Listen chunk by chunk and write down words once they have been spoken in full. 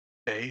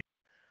okay.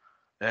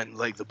 And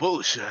like the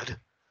bullet said,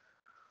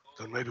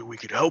 then maybe we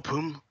could help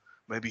him.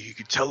 Maybe he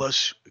could tell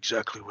us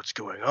exactly what's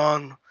going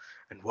on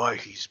and why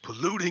he's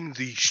polluting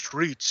the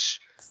streets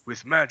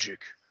with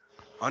magic,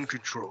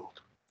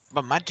 uncontrolled.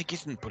 But magic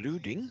isn't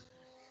polluting.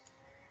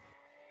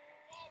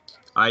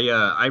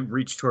 I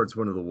reach towards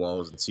one of the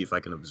walls and see if I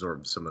can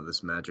absorb some of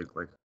this magic,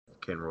 like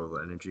can roll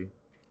the energy.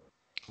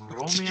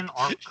 Roll me an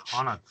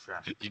Arcana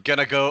check. You're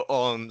gonna go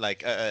on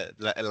like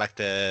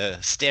the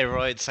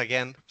steroids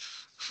again.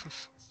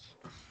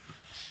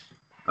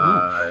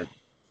 20.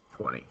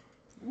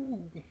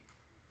 Ooh.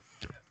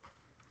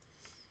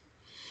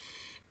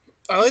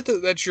 I like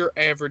that that's your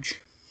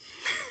average.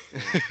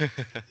 I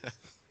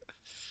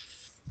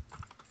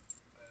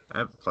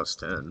have plus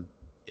 10.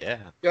 Yeah.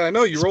 Yeah, I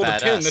know, you It's rolled a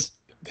 10. badass.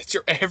 That's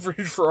your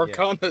average for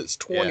Arcana, it's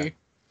 20.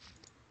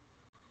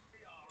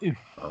 Yeah.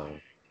 Oh.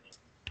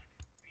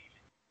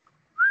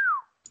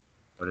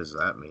 What does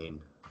that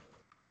mean?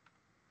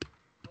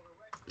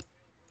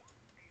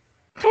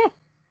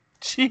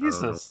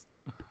 Jesus.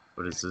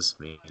 What does this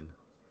mean?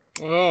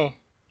 Oh.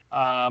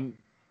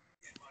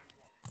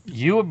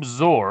 You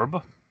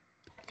absorb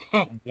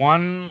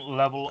 1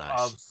 level Nice.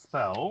 of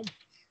spell,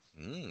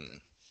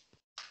 Mm.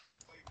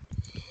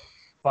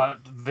 but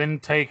then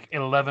take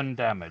 11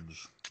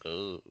 damage.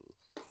 Oh.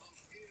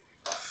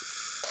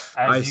 As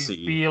I you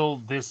see. feel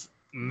this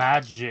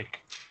magic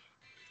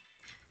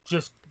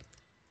just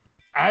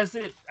as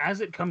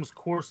it comes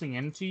coursing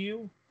into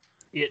you,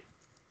 it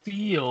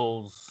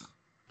feels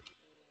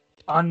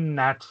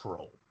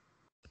unnatural.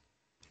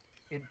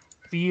 It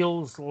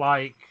feels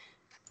like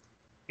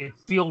it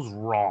feels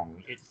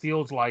wrong. It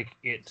feels like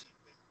it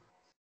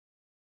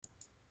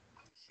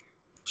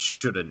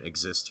Shouldn't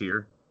exist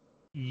here.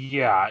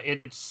 yeah,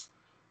 it's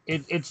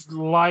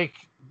like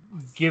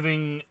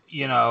giving,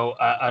 you know,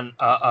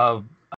 a